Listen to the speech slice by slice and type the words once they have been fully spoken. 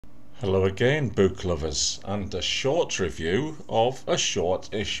Hello again, book lovers, and a short review of a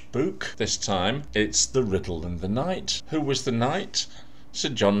short-ish book. This time it's The Riddle and the Knight. Who was the knight? Sir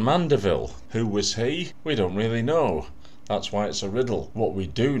John Mandeville. Who was he? We don't really know. That's why it's a riddle. What we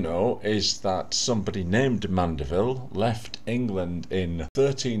do know is that somebody named Mandeville left England in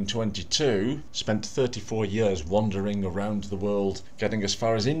 1322, spent 34 years wandering around the world, getting as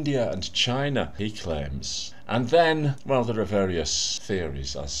far as India and China, he claims. And then, well, there are various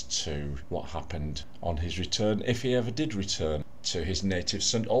theories as to what happened on his return, if he ever did return to his native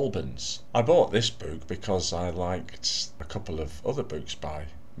St Albans. I bought this book because I liked a couple of other books by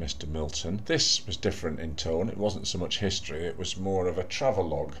Mr. Milton. This was different in tone. It wasn't so much history, it was more of a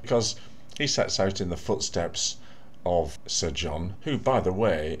travelogue, because he sets out in the footsteps of Sir John, who, by the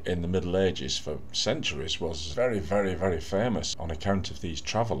way, in the Middle Ages for centuries was very, very, very famous on account of these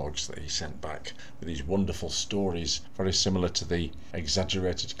travelogues that he sent back, with these wonderful stories, very similar to the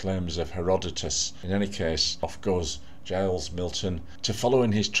exaggerated claims of Herodotus. In any case, off goes Giles Milton to follow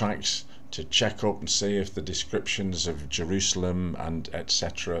in his tracks, to check up and see if the descriptions of Jerusalem and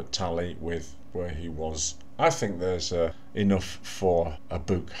etc. tally with where he was. I think there's enough for a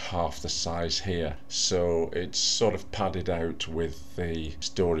book half the size here, so it's sort of padded out with the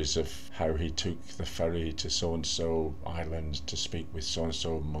stories of how he took the ferry to so-and-so island to speak with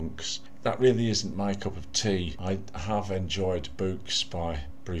so-and-so monks. That really isn't my cup of tea. I have enjoyed books by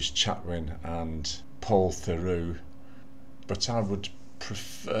Bruce Chatwin and Paul Theroux, but I would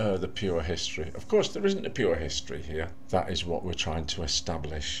prefer the pure history. Of course, there isn't a pure history here. That is what we're trying to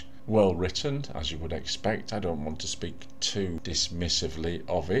establish. Well written, as you would expect. I don't want to speak too dismissively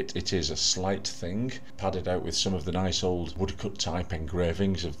of it. It is a slight thing, padded out with some of the nice old woodcut type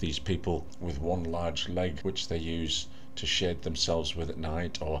engravings of these people with one large leg, which they use to shade themselves with at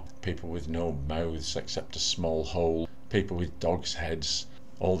night, or people with no mouths except a small hole, people with dogs' heads,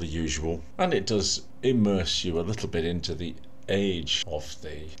 all the usual. And it does immerse you a little bit into the age of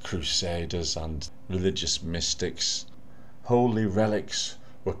the Crusaders and religious mystics. Holy relics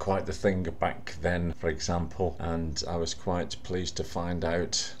were quite the thing back then, for example, and I was quite pleased to find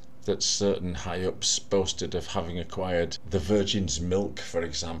out that certain high-ups boasted of having acquired the Virgin's milk, for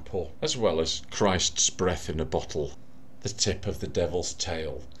example, as well as Christ's breath in a bottle, the tip of the devil's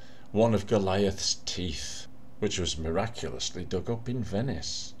tail, one of Goliath's teeth, which was miraculously dug up in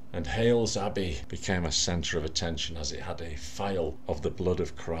Venice. And Hales Abbey became a centre of attention as it had a phial of the blood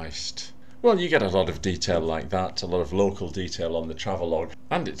of Christ. Well, you get a lot of detail like that, a lot of local detail on the travelogue,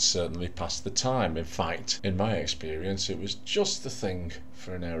 and it certainly passed the time. In fact, in my experience, it was just the thing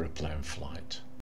for an aeroplane flight.